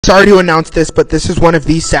Sorry to announce this, but this is one of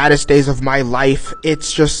the saddest days of my life.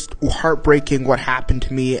 It's just heartbreaking what happened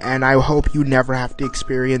to me, and I hope you never have to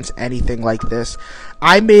experience anything like this.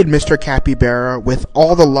 I made Mr. Capybara with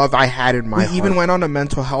all the love I had in my heart. We even went on a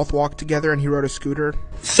mental health walk together, and he rode a scooter.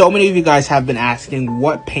 So many of you guys have been asking,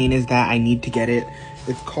 what paint is that? I need to get it.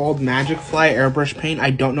 It's called Magic Fly Airbrush Paint. I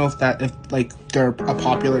don't know if they're a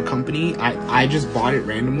popular company. I just bought it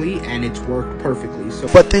randomly and it's worked perfectly.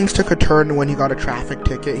 But things took a turn when he got a traffic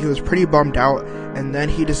ticket. He was pretty bummed out, and then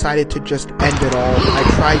he decided to just end it all. I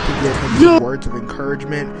tried to give him some words of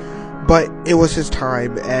encouragement, but it was his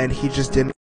time and he just didn't.